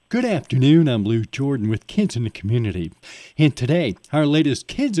Good afternoon, I'm Lou Jordan with Kids in the Community. And today, our latest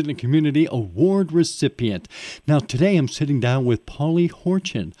Kids in the Community Award recipient. Now today I'm sitting down with Polly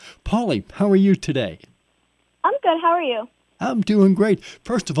Horchen. Polly, how are you today? I'm good. How are you? I'm doing great.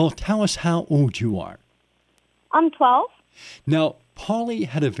 First of all, tell us how old you are. I'm 12. Now, Polly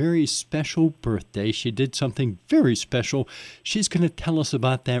had a very special birthday. She did something very special. She's going to tell us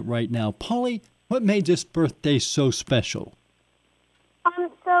about that right now. Polly, what made this birthday so special?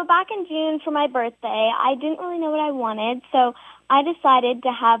 So back in June for my birthday, I didn't really know what I wanted, so I decided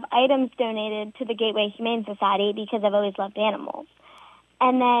to have items donated to the Gateway Humane Society because I've always loved animals.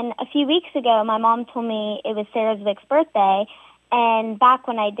 And then a few weeks ago, my mom told me it was Sarah Zwick's birthday, and back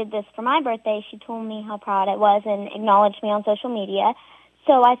when I did this for my birthday, she told me how proud I was and acknowledged me on social media.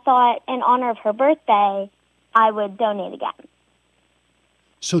 So I thought, in honor of her birthday, I would donate again.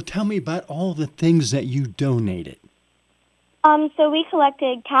 So tell me about all the things that you donated. So we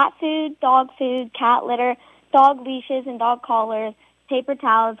collected cat food, cat litter, dog leashes and dog collars, paper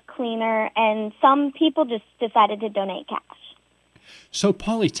towels, cleaner, and some people just decided to donate cash. So,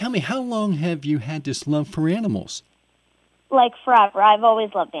 Polly, tell me, how long have you had this love for animals? Like forever. I've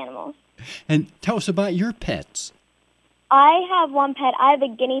always loved animals. And tell us about your pets. I have one pet. I have a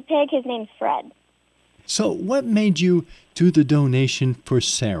guinea pig. His name's Fred. So what made you do the donation for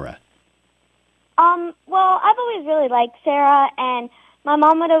Sarah? Well, I've always really liked Sarah, and my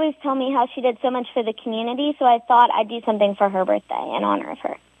mom would always tell me how she did so much for the community, so I thought I'd do something for her birthday in honor of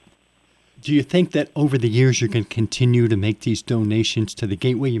her. Do you think that over the years you're going to continue to make these donations to the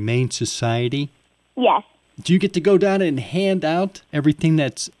Gateway Humane Society? Yes. Do you get to go down and hand out everything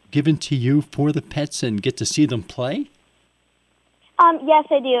that's given to you for the pets and get to see them play? Yes,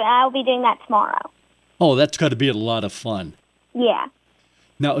 I do, and I'll be doing that tomorrow. Oh, that's got to be a lot of fun. Yeah.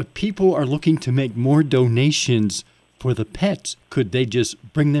 Now, if people are looking to make more donations for the pets, could they just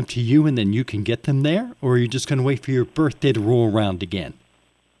bring them to you and then you can get them there? Or are you just going to wait for your birthday to roll around again?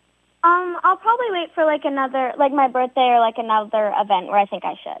 I'll probably wait for my birthday or another event where I think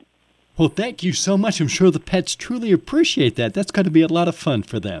I should. Well, thank you so much. I'm sure the pets truly appreciate that. That's got to be a lot of fun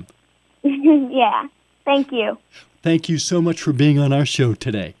for them. Yeah. Thank you. Thank you so much for being on our show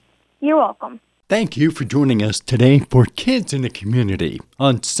today. You're welcome. Thank you for joining us today for Kids in the Community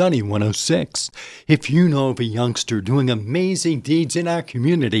on Sunny 106. If you know of a youngster doing amazing deeds in our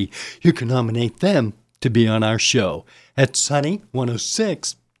community, you can nominate them to be on our show at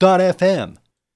sunny106.fm.